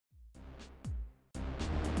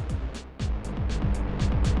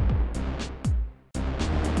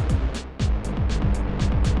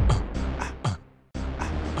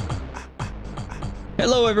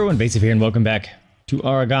Hello everyone, Vaesive here and welcome back to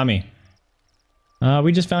Aragami.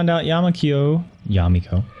 We just found out Yamiko.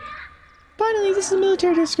 Finally, this is a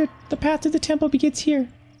military district. The path to the temple begins here.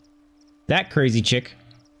 That crazy chick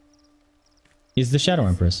is the Shadow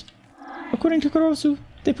Empress. According to Kurosu,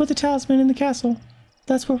 they put the talisman in the castle.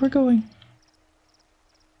 That's where we're going.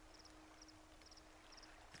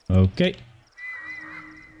 Okay.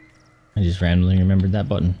 I just randomly remembered that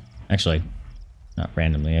button. Actually, not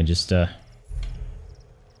randomly, I just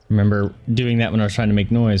remember doing that when I was trying to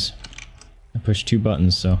make noise. I pushed two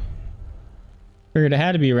buttons, so figured it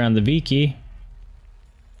had to be around the V key.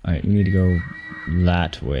 Alright, we need to go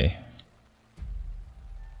that way.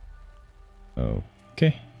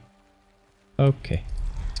 Okay. Okay.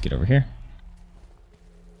 Let's get over here.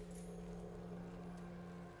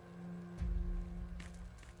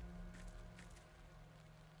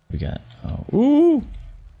 We got... Oh, ooh!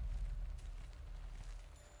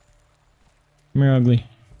 Come here, ugly.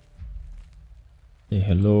 Say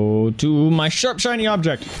hello to my sharp, shiny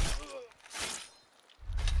object!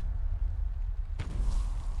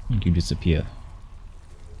 And you disappear.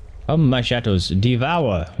 Come, my shadows,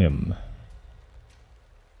 devour him.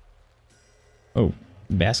 Oh,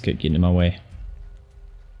 basket getting in my way.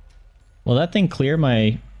 Will that thing clear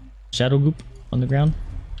my shadow goop on the ground?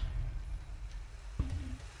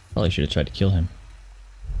 Probably should have tried to kill him.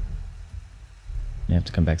 I have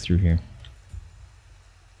to come back through here.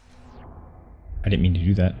 I didn't mean to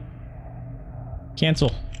do that.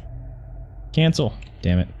 Cancel. Cancel.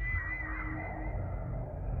 Damn it.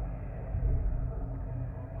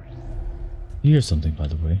 You hear something, by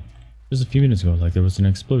the way. Just a few minutes ago, like there was an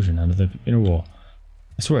explosion out of the inner wall.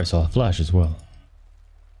 I swear I saw a flash as well.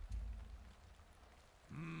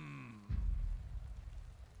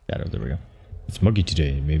 Shadow, there we go. It's muggy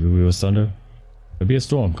today. Maybe we will thunder. There'll be a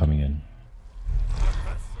storm coming in.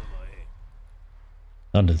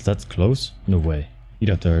 Thunder, that's close? No way. You'd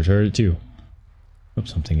have to heard it too. Hope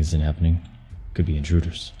something isn't happening. Could be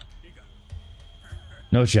intruders.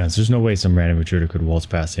 No chance. There's no way some random intruder could waltz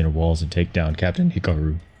past the inner walls and take down Captain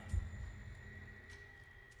Hikaru.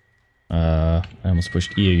 I almost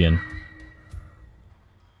pushed E again.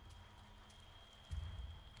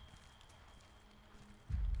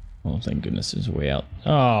 Oh, thank goodness there's a way out.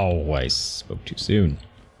 Oh, I spoke too soon.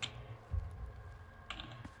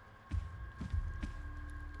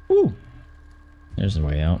 Woo! There's the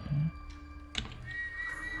way out.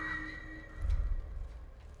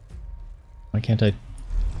 Why can't I?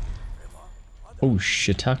 Oh,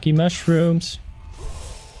 shiitake mushrooms.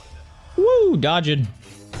 Woo! Dodging.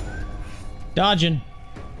 Dodging.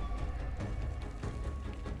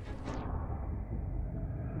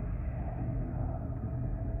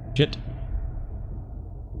 Shit.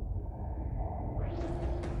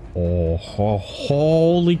 Oh,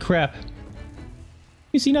 holy crap.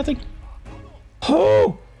 You see nothing?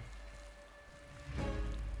 Oh!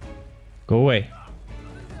 Go away.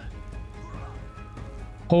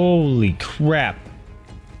 Holy crap.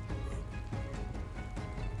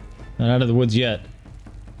 Not out of the woods yet.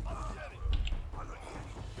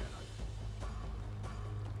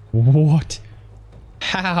 What?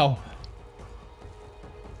 How?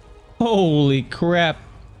 Holy crap.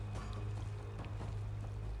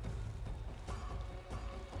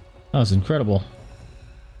 That was incredible.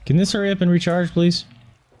 Can this hurry up and recharge, please?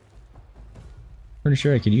 Pretty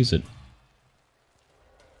sure I could use it.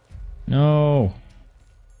 No.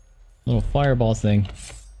 Little fireball thing.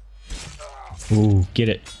 Ooh, get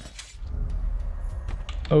it.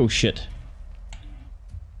 Oh, shit.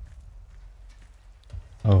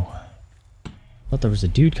 Oh. I thought there was a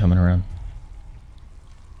dude coming around.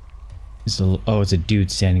 Oh, it's a dude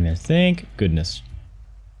standing there. Thank goodness.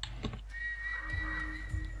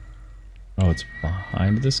 Oh, it's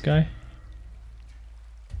behind this guy?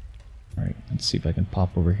 Alright, let's see if I can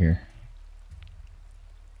pop over here.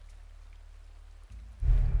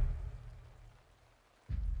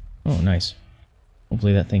 Oh, nice.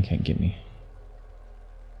 Hopefully that thing can't get me.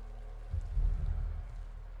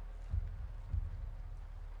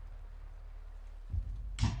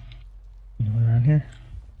 Anyone around here?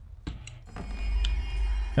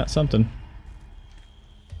 Got something.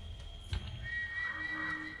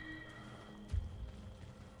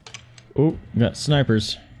 Oh, got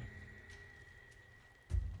snipers.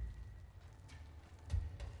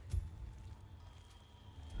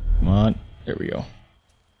 Come on. There we go.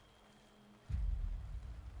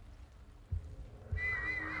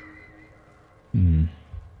 Do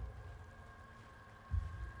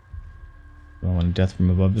I want a death from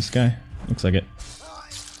above this guy? Looks like it.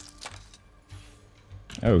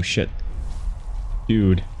 Oh shit.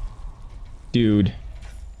 Dude. Dude.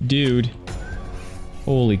 Dude.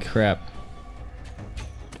 Holy crap.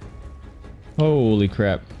 Holy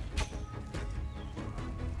crap.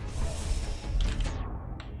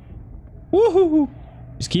 Woohoo!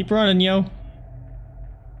 Just keep running, yo.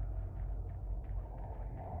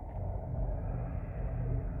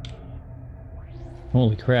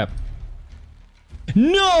 Holy crap.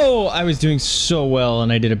 No! I was doing so well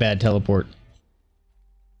and I did a bad teleport.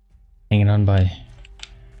 Hanging on by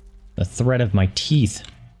the thread of my teeth.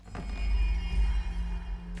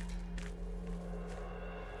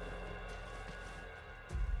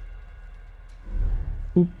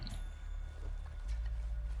 Oop.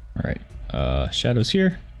 Alright, shadows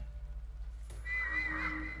here.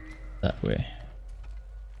 That way.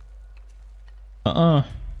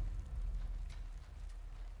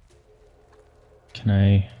 Can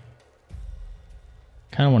I...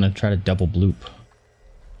 kind of want to try to double bloop.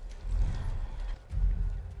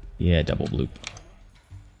 Yeah, double bloop.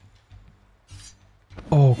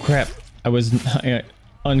 Oh crap. I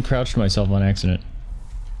uncrouched myself on accident.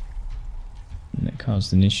 And that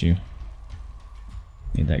caused an issue.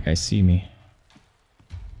 Made that guy see me.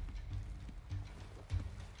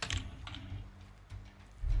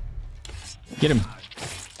 Get him.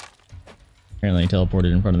 Apparently I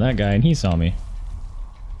teleported in front of that guy and he saw me.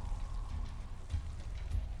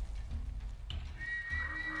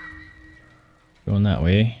 Going that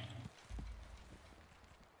way.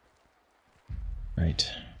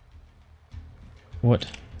 Right. What?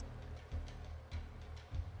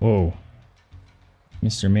 Whoa.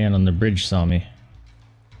 Mr. Man on the bridge saw me.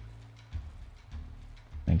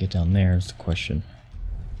 Can I get down there is the question.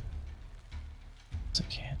 Yes,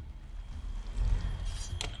 I can.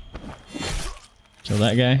 Kill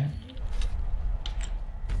that guy.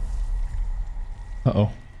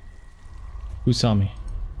 Uh-oh. Who saw me?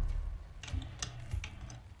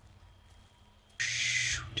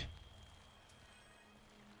 Shoot.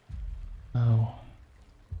 Oh.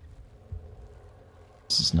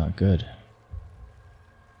 This is not good.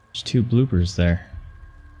 There's 2 bloopers there.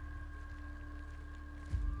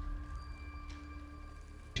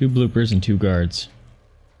 2 bloopers and 2 guards.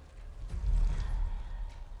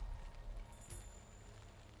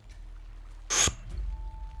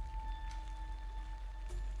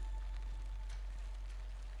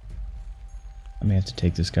 I may have to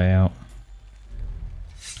take this guy out.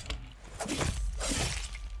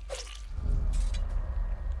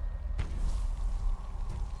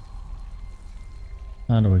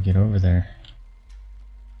 How do I get over there?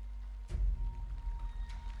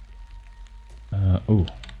 Oh.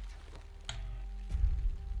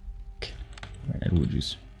 Right, I had wood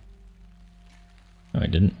juice. No, I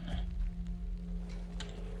didn't.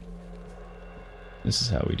 This is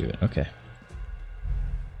how we do it. Okay.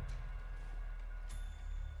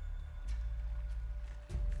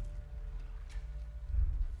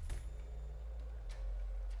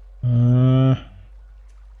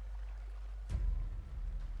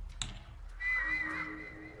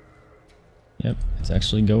 Yep, let's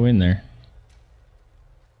actually go in there.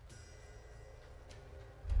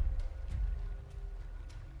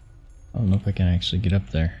 I don't know if I can actually get up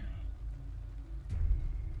there.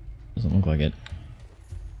 Doesn't look like it.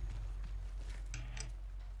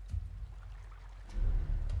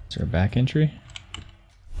 Is there a back entry?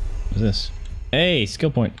 What is this? Hey,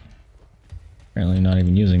 skill point. Apparently not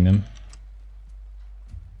even using them.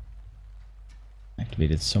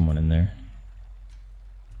 Activated someone in there.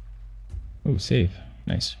 Oh, save.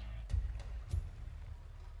 Nice.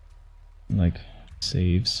 Like,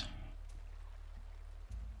 saves.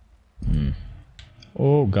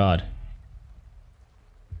 Oh, God.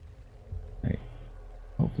 Right.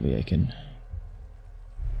 Hopefully I can...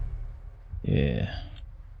 Yeah.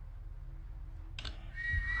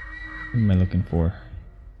 What am I looking for?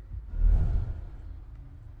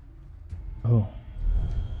 Oh.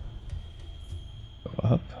 Go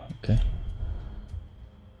up. Okay.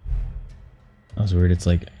 I was worried it's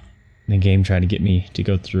like the game trying to get me to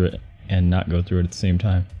go through it and not go through it at the same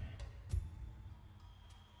time.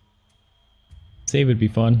 Save would be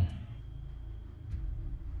fun.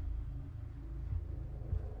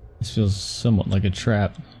 This feels somewhat like a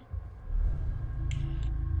trap.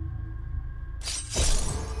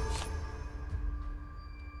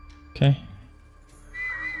 Okay.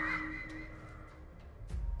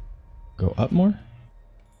 Go up more?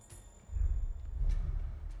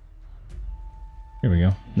 Here we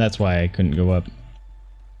go. That's why I couldn't go up.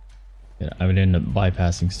 I would end up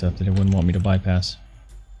bypassing stuff that it wouldn't want me to bypass.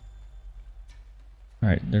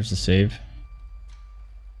 Alright, there's the save.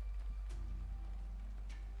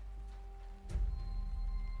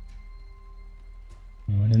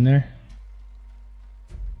 Anyone in there?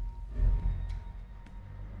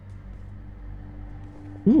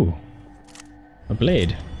 A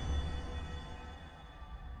blade.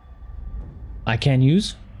 I can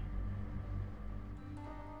use?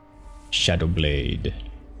 Shadow blade.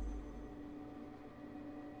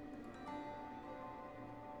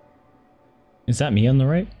 Is that me on the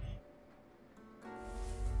right?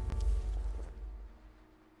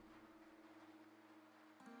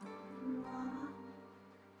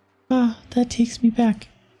 Ah, that takes me back.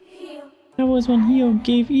 That was when Hio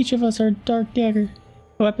gave each of us our dark dagger,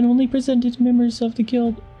 a weapon only presented to members of the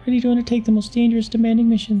guild, ready to undertake the most dangerous, demanding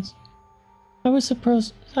missions. I was so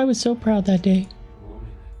proud that day.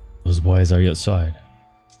 Those boys are outside.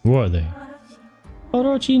 Who are they?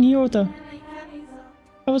 Orochi and Hyota.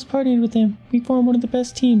 I was partying with them. We formed one of the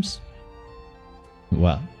best teams.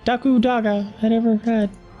 Wow. Daku Daga had ever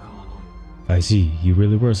had. I see. You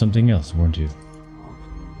really were something else, weren't you?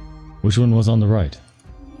 Which one was on the right?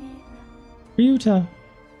 Ryuta.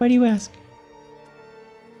 Why do you ask?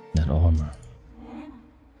 That armor.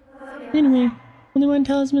 Anyway, only one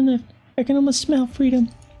talisman left. I can almost smell freedom.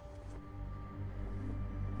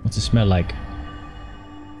 What's it smell like?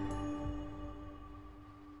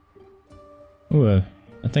 Ooh,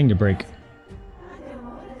 a thing to break.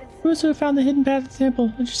 We also have found the hidden path of the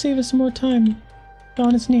temple. It should save us some more time.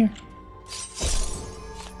 Dawn is near.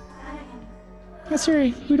 Let's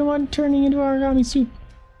hurry. We don't want turning into Aragami soup.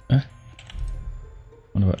 Huh?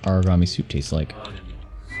 Wonder what Aragami soup tastes like.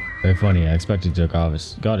 Very funny. I expected the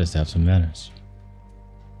goddess to have some manners.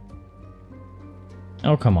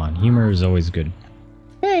 Oh, come on. Humor is always good.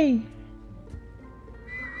 Hey!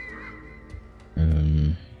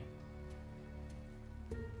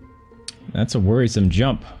 That's a worrisome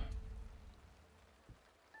jump.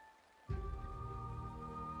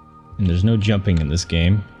 And there's no jumping in this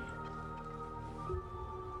game.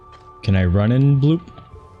 Can I run and bloop?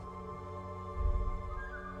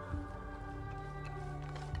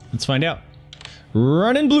 Let's find out.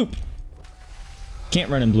 Run and bloop! Can't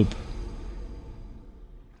run and bloop.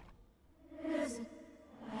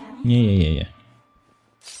 Yeah.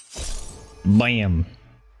 Bam!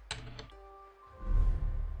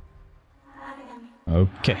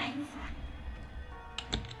 Okay.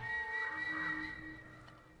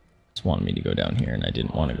 Just wanted me to go down here, and I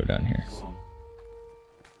didn't want to go down here.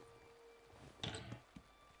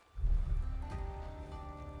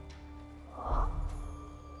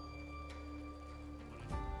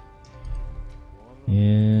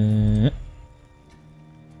 Yeah.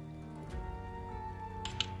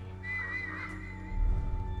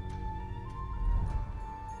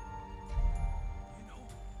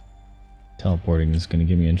 Teleporting is going to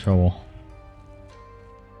get me in trouble.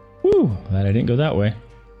 Woo! Glad I didn't go that way.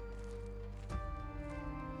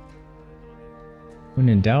 When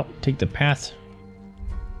in doubt, take the path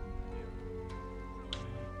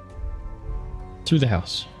through the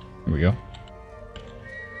house. Here we go.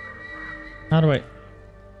 How do I...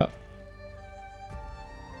 Oh.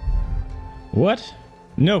 What?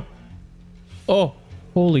 No! Oh!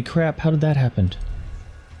 Holy crap, how did that happen?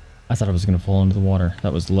 I thought I was going to fall into the water.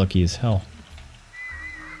 That was lucky as hell.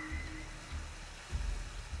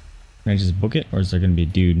 Can I just book it? Or is there going to be a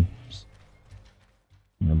dude?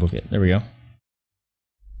 I'm going to book it. There we go.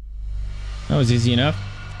 That was easy enough.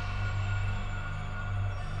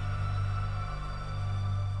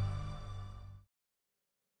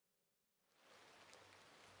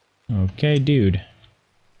 Okay, dude.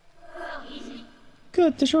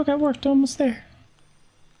 Good, the shortcut worked. Almost there.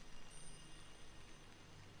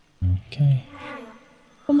 Okay.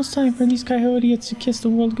 Almost time for these coyotes to kiss the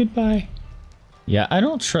world goodbye. Yeah, I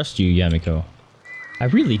don't trust you, Yamiko. I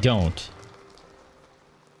really don't.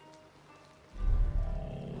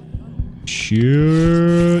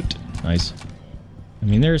 Shoot! Nice. I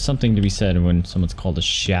mean, there is something to be said when someone's called a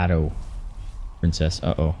shadow princess.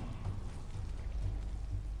 Uh-oh.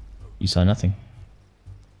 You saw nothing.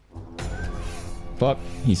 Fuck,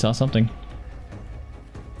 he saw something.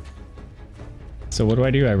 So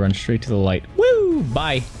what do? I run straight to the light. Woo!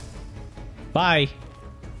 Bye! Bye!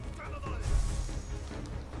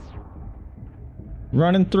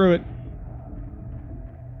 Running through it.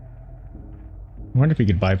 I wonder if we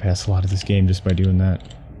could bypass a lot of this game just by doing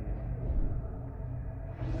that.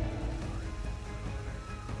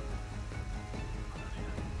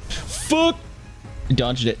 Fuck! I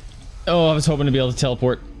dodged it. Oh, I was hoping to be able to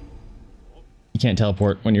teleport. You can't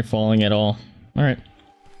teleport when you're falling at all. Alright.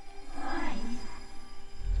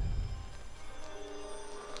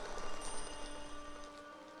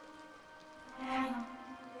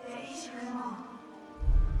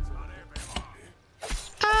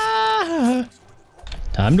 Ah!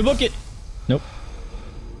 Time to book it! Nope.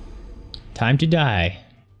 Time to die.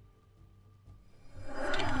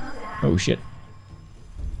 Oh shit.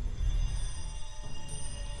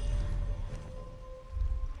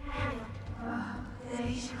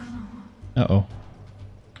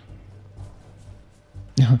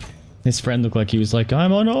 His friend looked like he was like,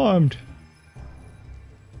 I'm unarmed.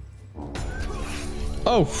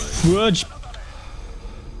 Oh, fudge.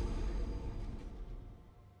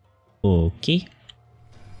 Okay.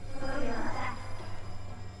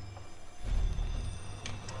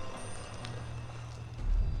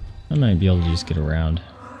 I might be able to just get around.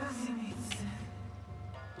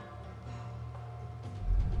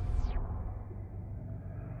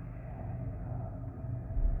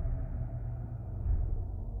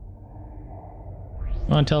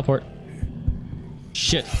 Come on, teleport.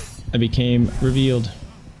 Shit. I became revealed.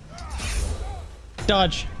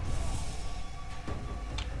 Dodge.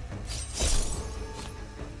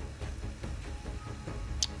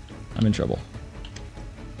 I'm in trouble.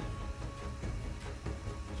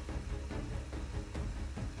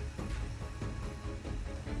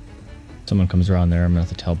 Someone comes around there, I'm gonna have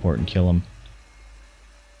to teleport and kill him.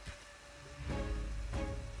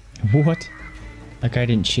 What? That guy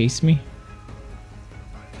didn't chase me?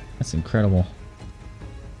 That's incredible.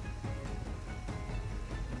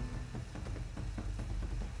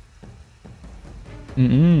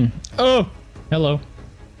 Oh! Hello.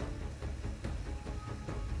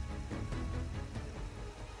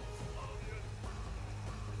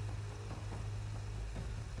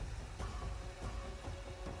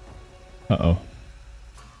 Uh-oh.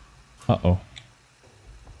 Uh-oh.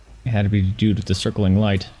 It had to be the dude with the circling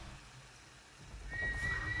light.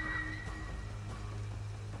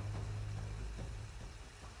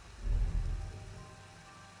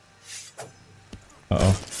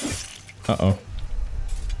 Uh-oh. Uh-oh.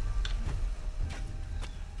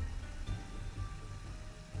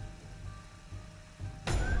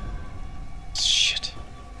 Shit.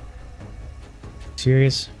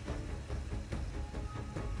 Serious?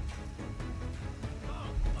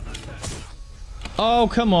 Oh,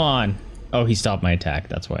 come on. Oh, he stopped my attack.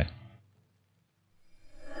 That's why.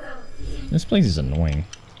 This place is annoying.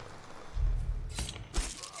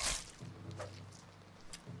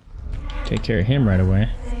 Take care of him right away.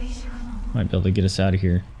 Might be able to get us out of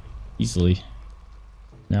here easily.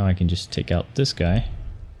 Now I can just take out this guy.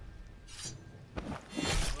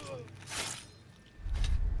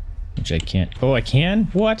 Which I can't. Oh, I can?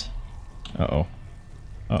 What? Uh-oh.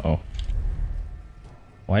 Uh-oh.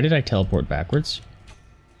 Why did I teleport backwards?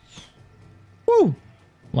 Woo!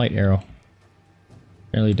 Light arrow.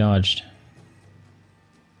 Barely dodged.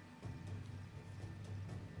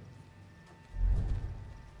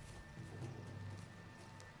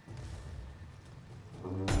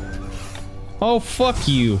 Oh, fuck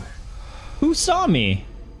you. Who saw me?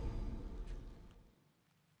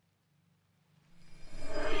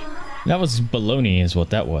 That was baloney is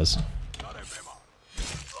what that was.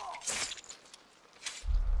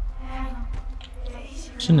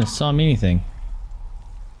 Shouldn't have saw me anything.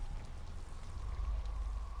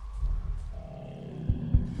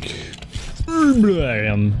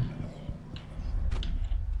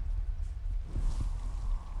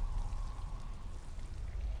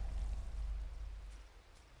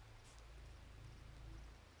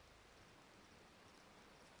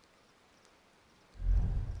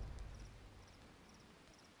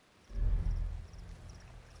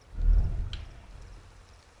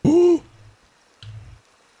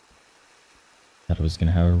 Thought it was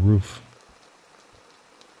gonna have a roof.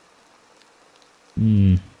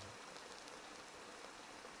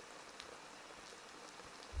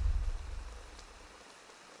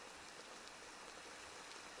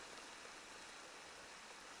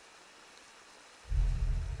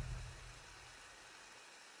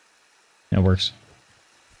 That works.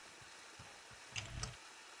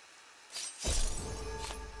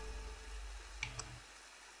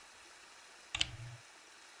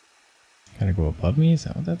 Gotta go above me? Is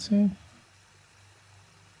that what that's saying?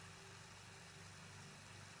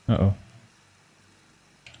 Uh-oh.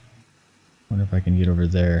 Wonder if I can get over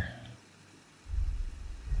there.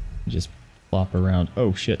 Just flop around.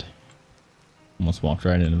 Oh, shit. Almost walked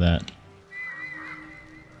right into that.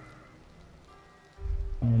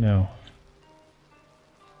 Oh, no.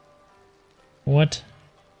 What?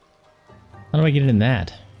 How do I get in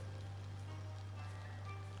that?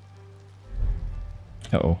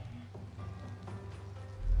 Uh-oh.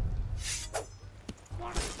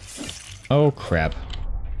 Oh, crap.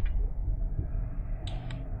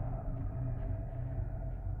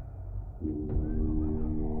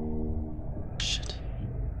 Shit.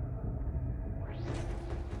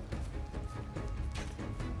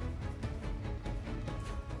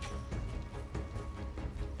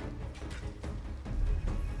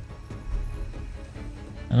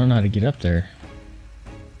 I don't know how to get up there.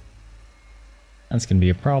 That's gonna be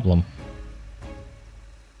a problem.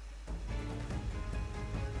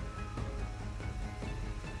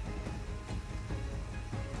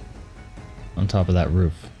 on top of that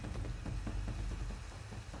roof.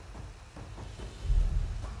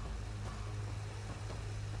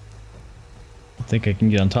 I think I can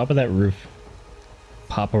get on top of that roof,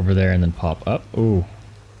 pop over there, and then pop up. Ooh.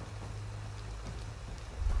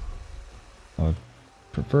 I would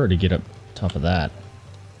prefer to get up top of that.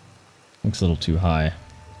 Looks a little too high.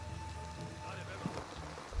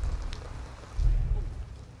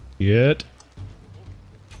 Shit.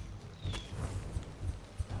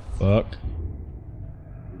 Fuck.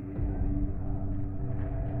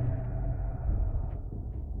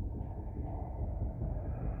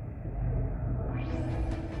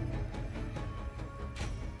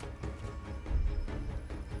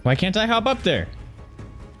 Why can't I hop up there?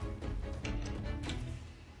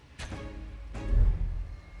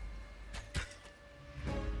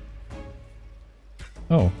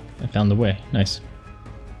 Oh, I found the way. Nice.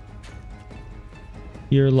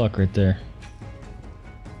 Your luck right there.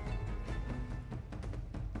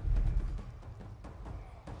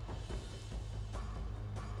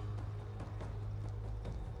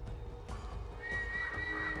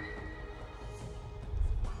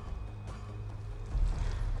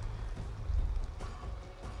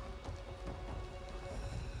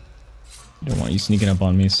 Don't want you sneaking up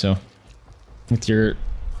on me, so with your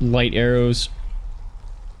light arrows.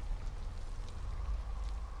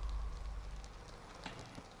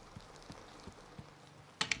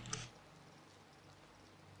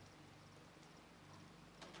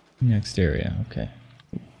 Next area, okay.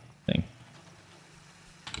 Thing.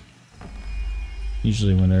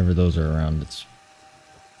 Usually whenever those are around, it's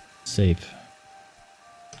safe.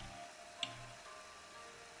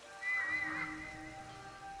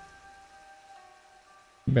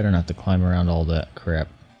 Better not to climb around all that crap.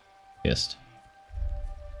 Pissed.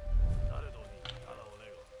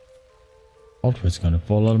 Ultra's gonna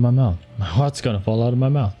fall out of my mouth. My heart's gonna fall out of my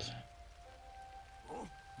mouth.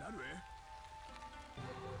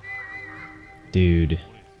 Dude.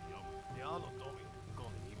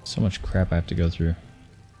 So much crap I have to go through.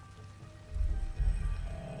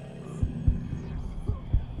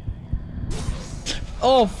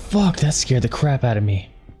 Oh fuck, that scared the crap out of me.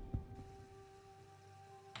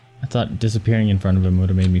 I thought disappearing in front of him would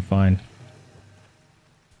have made me fine.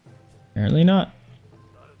 Apparently not.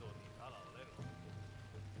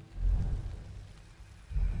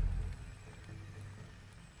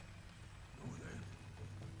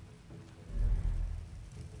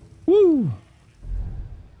 Woo!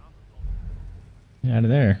 Get out of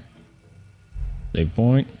there. Save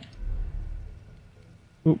point.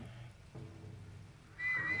 Oop.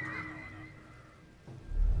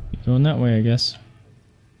 Keep going that way, I guess.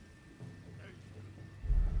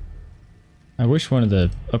 I wish one of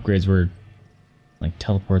the upgrades were like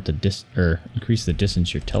teleport the or increase the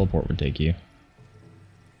distance your teleport would take you.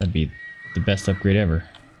 That'd be the best upgrade ever.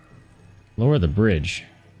 Lower the bridge.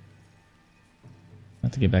 I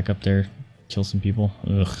have to get back up there, kill some people.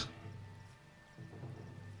 Ugh.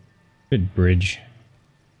 Good bridge.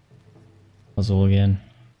 Puzzle again.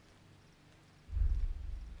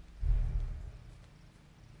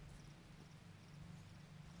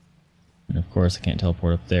 And of course I can't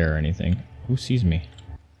teleport up there or anything. Who sees me?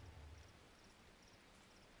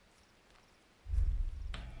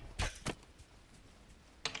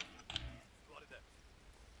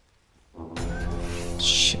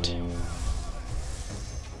 Shit.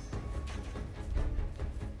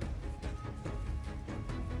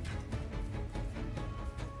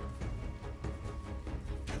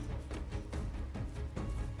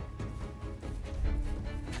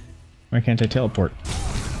 Why can't I teleport?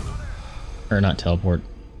 Or not teleport.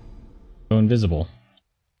 Go invisible.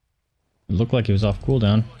 It looked like he was off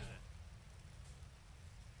cooldown.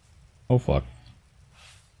 Oh fuck.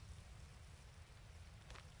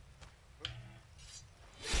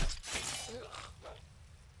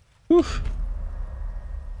 Oof.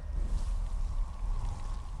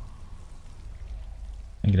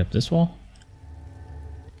 Can I get up this wall?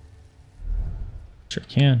 Sure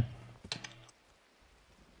can.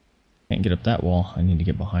 Can't get up that wall. I need to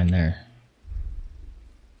get behind there.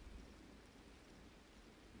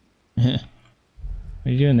 What are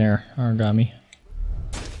you doing there, Aragami?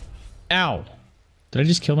 Ow! Did I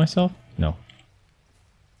just kill myself? No.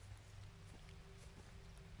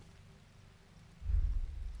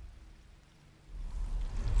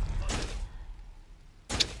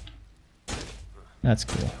 That's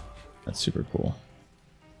cool. That's super cool.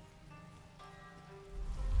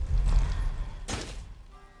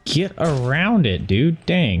 Get around it, dude.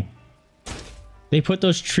 Dang. They put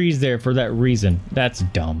those trees there for that reason. That's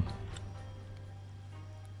dumb.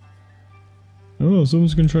 Oh,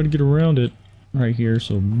 someone's gonna try to get around it right here,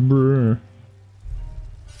 so brr.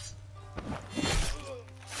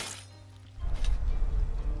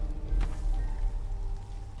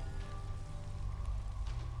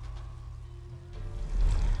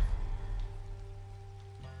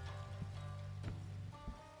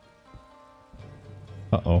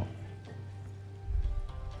 Uh-oh.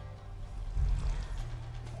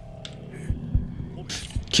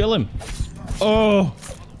 Kill him! Oh!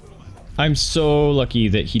 I'm so lucky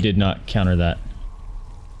that he did not counter that.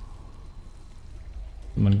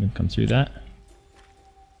 Someone can come through that.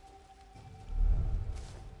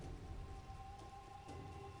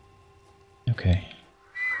 Okay.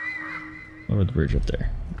 Over the bridge up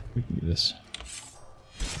there. We can do this.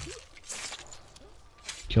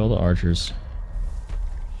 Kill the archers.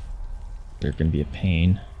 They're gonna be a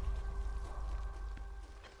pain.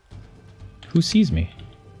 Who sees me?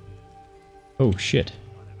 Oh shit.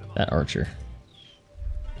 That archer.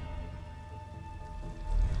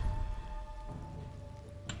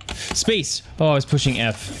 Space! Oh, I was pushing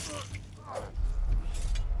F.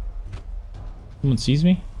 Someone sees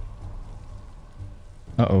me?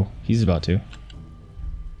 Uh-oh, he's about to.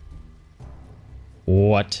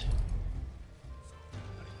 What?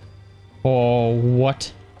 Oh,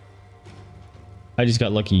 what? I just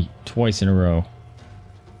got lucky twice in a row.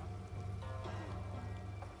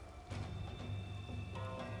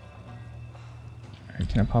 Alright,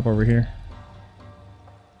 can I pop over here?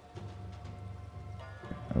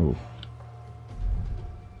 Oh.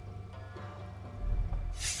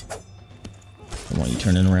 I want you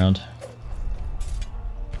turning around.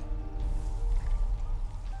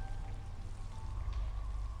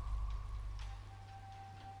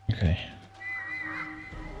 Okay.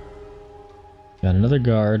 Got another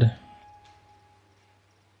guard.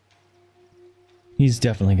 He's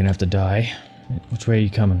definitely gonna have to die. Which way are you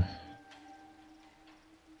coming?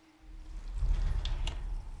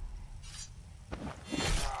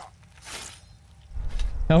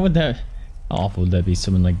 How awful would that be?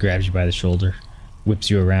 Someone like grabs you by the shoulder, whips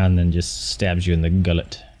you around, and then just stabs you in the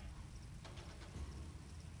gullet.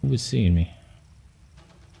 Who was seeing me?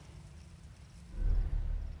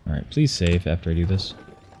 Alright, please save after I do this.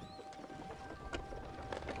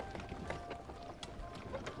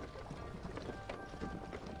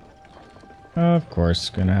 Of course,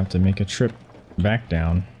 gonna have to make a trip back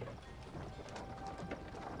down.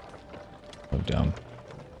 So dumb.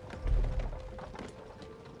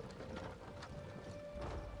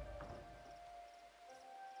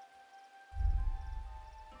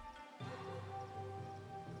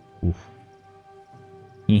 Oof.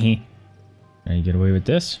 Hehe. Can you get away with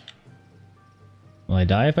this? Will I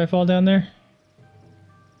die if I fall down there?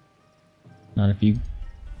 Not if you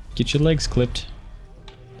get your legs clipped.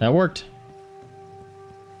 That worked.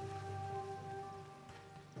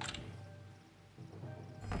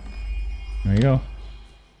 There you go.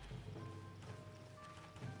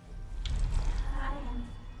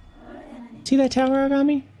 See that tower,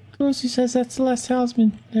 Aragami? Kurosu says that's the last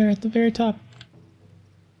talisman there at the very top.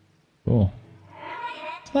 Cool.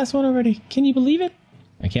 It's the last one already. Can you believe it?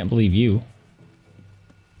 I can't believe you.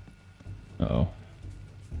 Uh-oh.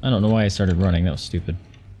 I don't know why I started running. That was stupid.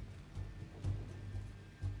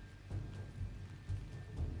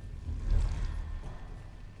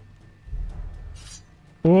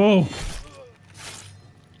 Whoa!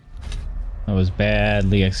 That was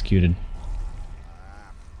badly executed.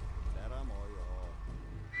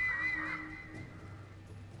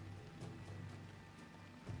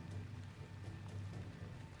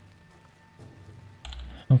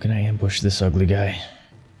 How can I ambush this ugly guy?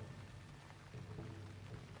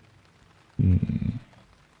 Can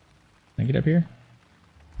I get up here?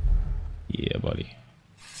 Yeah, buddy.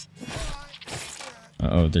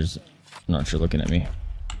 Uh-oh, there's an archer looking at me.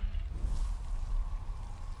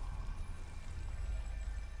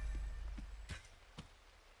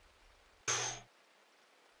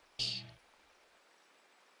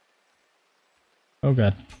 Oh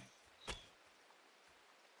god.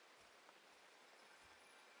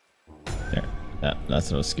 There.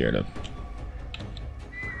 That's what I was scared of.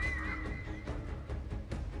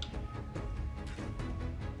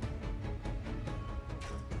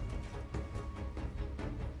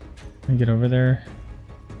 Can I get over there?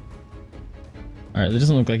 Alright, it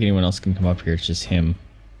doesn't look like anyone else can come up here, it's just him.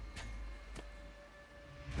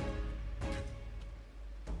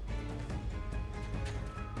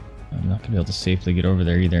 I'm not gonna be able to safely get over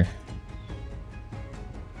there either.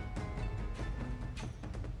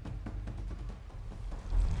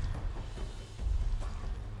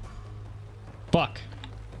 Fuck!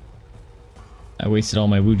 I wasted all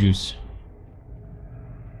my woo juice.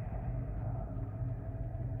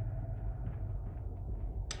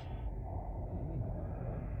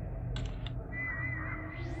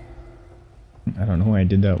 I don't know why I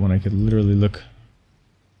did that when I could literally look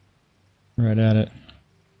right at it.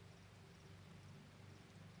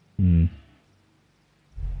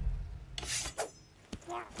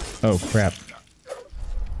 Oh crap.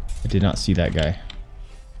 Did not see that guy.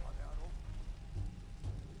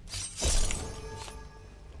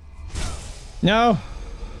 No!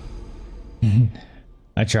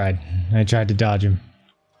 I tried. I tried to dodge him.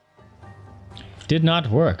 Did not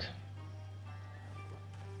work.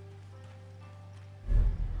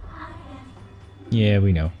 Yeah,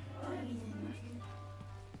 we know.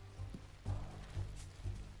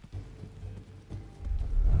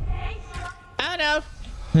 Oh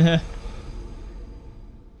no!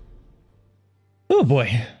 Oh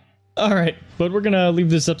boy. Alright, but we're gonna leave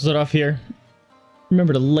this episode off here.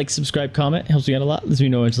 Remember to like, subscribe, comment. Helps me out a lot. Lets me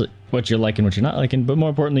know what you're liking, what you're not liking. But more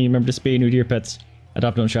importantly, remember to spay, neuter your pets.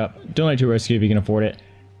 Adopt, don't shop. Donate to a rescue if you can afford it.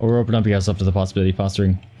 Or open up yourself to the possibility of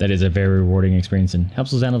fostering. That is a very rewarding experience and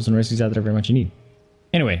helps those animals and rescues out there very much you need.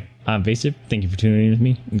 Anyway, I'm Vaesive. Thank you for tuning in with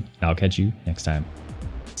me. I'll catch you next time.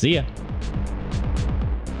 See ya!